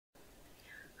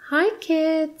Hi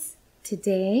kids!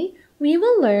 Today we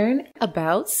will learn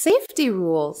about safety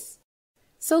rules.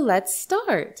 So let's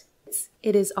start.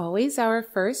 It is always our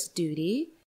first duty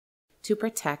to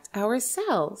protect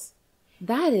ourselves.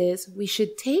 That is, we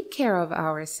should take care of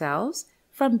ourselves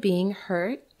from being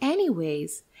hurt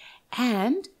anyways.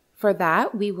 And for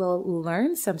that, we will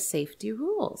learn some safety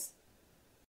rules.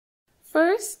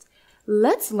 First,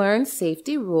 let's learn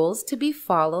safety rules to be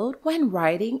followed when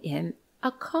riding in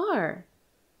a car.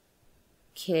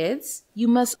 Kids, you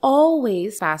must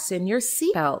always fasten your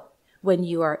seatbelt when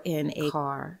you are in a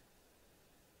car.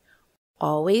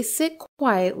 Always sit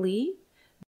quietly.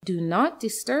 Do not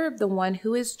disturb the one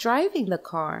who is driving the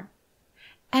car.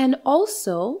 And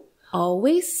also,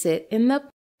 always sit in the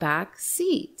back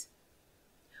seat.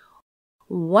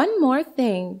 One more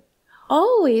thing.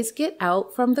 Always get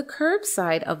out from the curb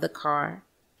side of the car.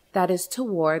 That is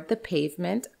toward the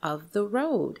pavement of the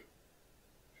road.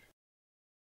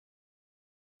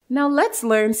 Now let's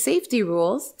learn safety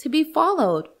rules to be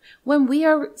followed when we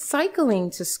are cycling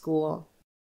to school.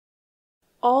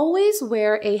 Always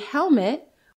wear a helmet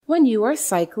when you are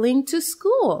cycling to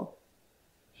school.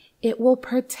 It will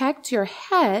protect your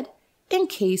head in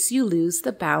case you lose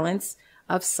the balance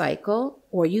of cycle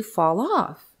or you fall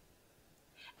off.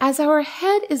 As our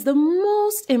head is the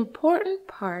most important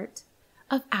part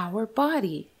of our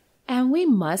body, and we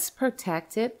must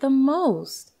protect it the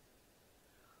most.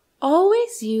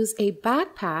 Always use a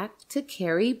backpack to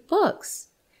carry books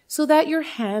so that your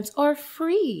hands are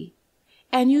free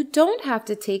and you don't have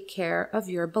to take care of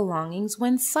your belongings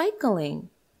when cycling.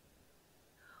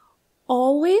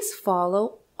 Always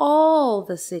follow all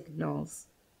the signals.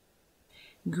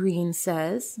 Green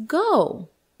says go.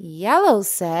 Yellow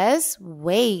says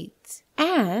wait.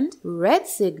 And red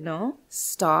signal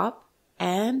stop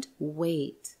and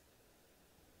wait.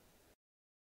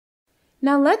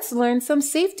 Now let's learn some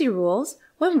safety rules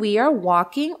when we are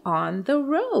walking on the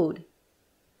road.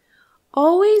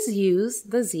 Always use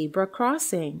the zebra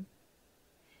crossing.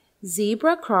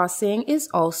 Zebra crossing is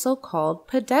also called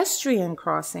pedestrian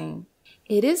crossing.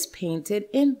 It is painted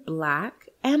in black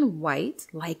and white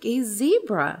like a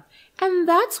zebra, and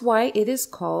that's why it is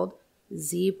called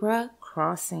zebra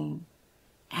crossing.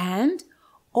 And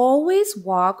always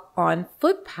walk on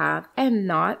footpath and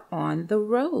not on the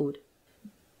road.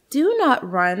 Do not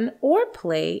run or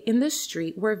play in the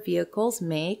street where vehicles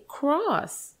may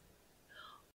cross.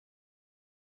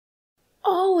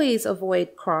 Always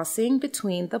avoid crossing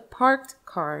between the parked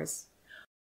cars.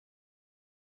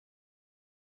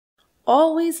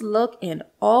 Always look in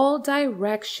all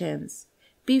directions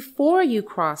before you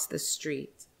cross the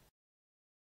street.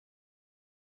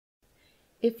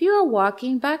 If you are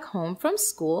walking back home from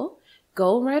school,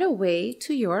 go right away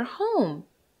to your home.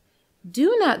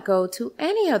 Do not go to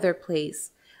any other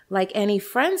place, like any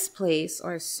friend's place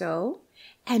or so,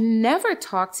 and never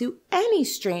talk to any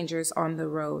strangers on the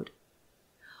road.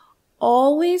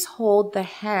 Always hold the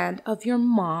hand of your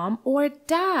mom or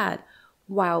dad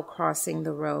while crossing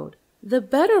the road. The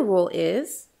better rule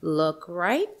is look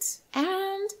right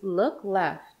and look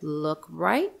left. Look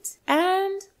right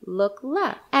and look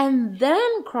left. And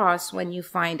then cross when you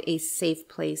find a safe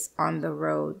place on the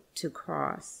road to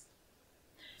cross.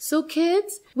 So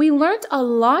kids, we learned a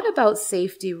lot about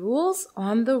safety rules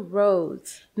on the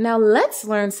roads. Now let's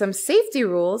learn some safety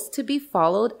rules to be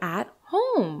followed at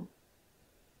home.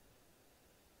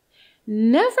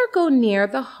 Never go near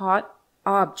the hot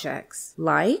objects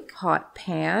like hot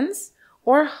pans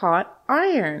or hot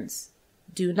irons.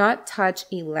 Do not touch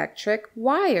electric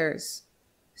wires,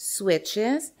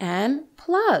 switches, and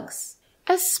plugs,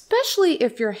 especially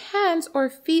if your hands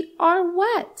or feet are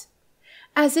wet,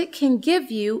 as it can give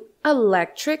you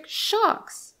electric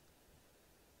shocks.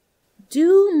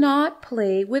 Do not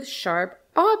play with sharp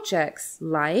objects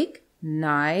like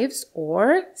knives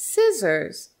or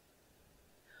scissors.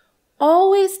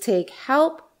 Always take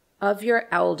help of your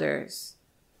elders.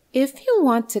 If you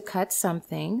want to cut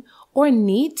something or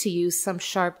need to use some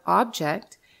sharp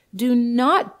object, do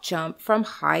not jump from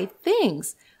high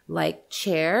things like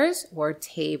chairs or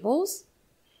tables.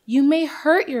 You may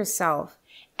hurt yourself.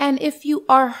 And if you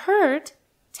are hurt,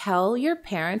 tell your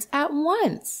parents at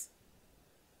once.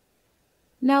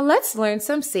 Now let's learn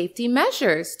some safety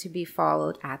measures to be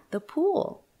followed at the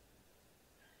pool.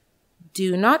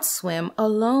 Do not swim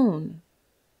alone.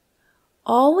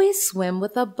 Always swim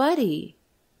with a buddy.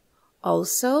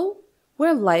 Also,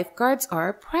 where lifeguards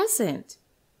are present.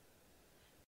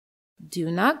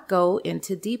 Do not go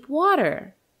into deep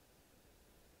water.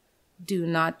 Do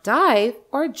not dive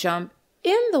or jump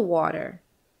in the water.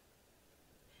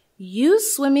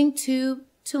 Use swimming tube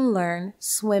to learn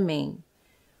swimming.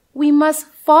 We must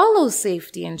follow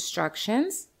safety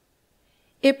instructions.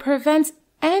 It prevents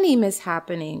any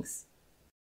mishappenings.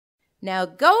 Now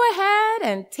go ahead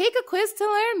and take a quiz to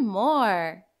learn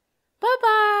more.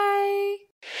 Bye-bye.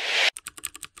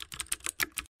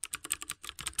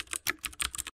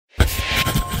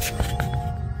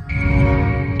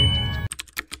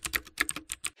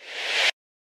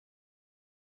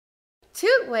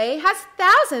 Tutway has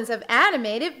thousands of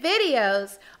animated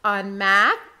videos on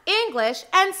math, English,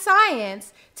 and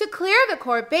science to clear the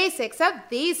core basics of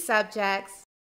these subjects.